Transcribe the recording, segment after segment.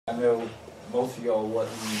I know most of y'all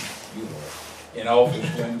wasn't, you know, in office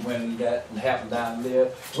when that happened down there.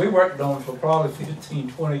 We worked on it for probably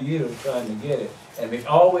 15, 20 years trying to get it. And we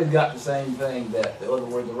always got the same thing, that the other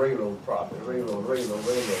word, the railroad property, railroad.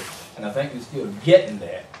 And I think we're still getting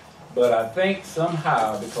that. But I think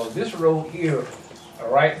somehow, because this road here,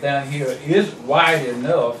 right down here, is wide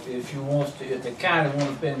enough if you want to, if the county want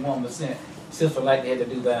to spend 1%, something like they had to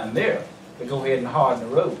do down there, to go ahead and harden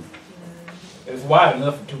the road. It's wide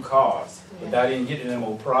enough for 2 cars, without even getting any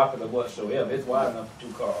more profit or whatsoever. It's wide enough for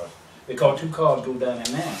 2 cars. Because 2 cars go down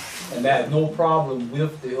there now. And there's no problem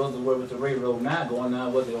with the other way with the railroad now going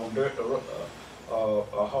down, whether on dirt or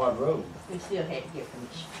a hard road. We still had to get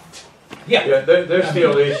permission. Yeah, there's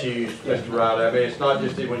still issues, Mr. Riley. I mean, it's not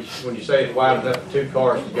just when you say it's wide enough for 2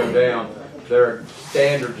 cars to go down. There are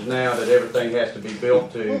standards now that everything has to be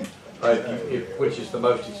built to, which is the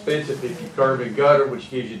most expensive. If you curb and gutter, which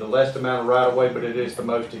gives you the less amount of right-of-way, but it is the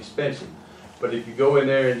most expensive. But if you go in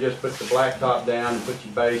there and just put the blacktop down and put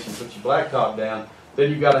your base and put your blacktop down,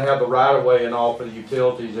 then you've got to have the right-of-way and all for the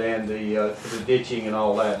utilities and for the ditching and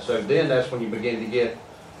all that. So then that's when you begin to get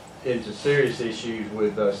into serious issues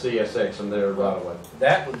with CSX and their right-of-way.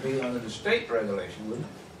 That would be under the state regulation, wouldn't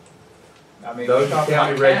it? I mean, those are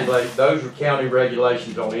county regulations. Those are county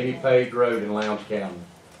regulations on any paved road in Lowndes County.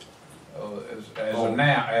 As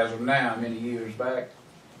of now, many years back.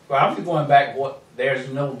 Well, I'm just going back. There's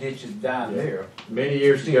no ditches down there. Many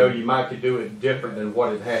years ago, you might could do it different than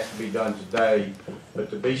what it has to be done today. But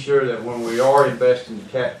to be sure that when we are investing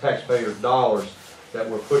taxpayers' dollars, that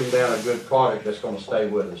we're putting down a good product that's going to stay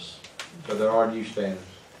with us. So there are new standards.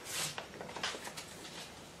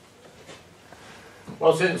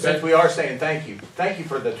 Well, since we are saying thank you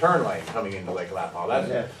for the turn lane coming into Lake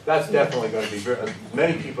Alapaha. That's definitely going to be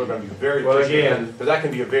many people are going to be very again, because that can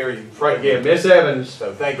be a very frightening. Again, Miss Evans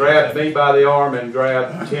grabbed me by the arm and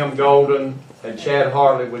grabbed Tim Golden and Chad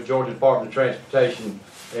Hartley with Georgia Department of Transportation,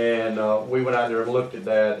 and we went out there and looked at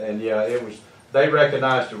that, and yeah, it was. They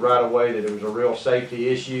recognized it right away that it was a real safety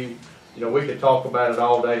issue. You know, we could talk about it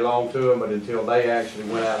all day long to them, but until they actually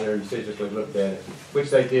went out there and physically looked at it, which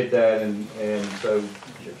they did that, and so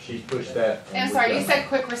she's pushed that. I'm sorry, you said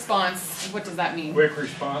quick response. What does that mean? Quick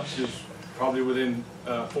response is probably within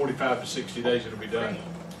 45 to 60 days it'll be done.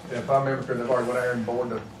 And if I remember correctly, they've already went there and bored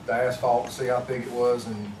the asphalt to see how thick it was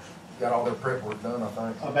and got all their prep work done, I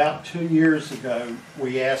think. About 2 years ago,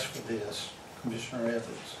 we asked for this, Commissioner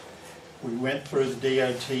Evans. We went through the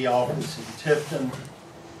DOT office in Tifton.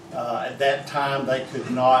 At that time, they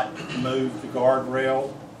could not move the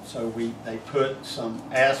guardrail, so they put some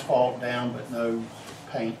asphalt down, but no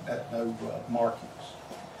paint, no markings.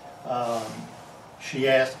 She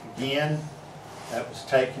asked again. That was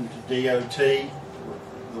taken to DOT.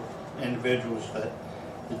 The individuals that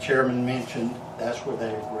the chairman mentioned, that's where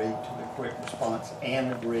they agreed to the quick response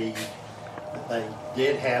and agreed that they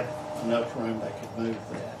did have enough room they could move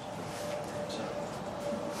that.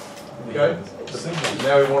 Okay.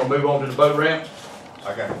 Now we want to move on to the boat ramp.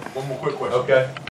 I got one more quick question. Okay.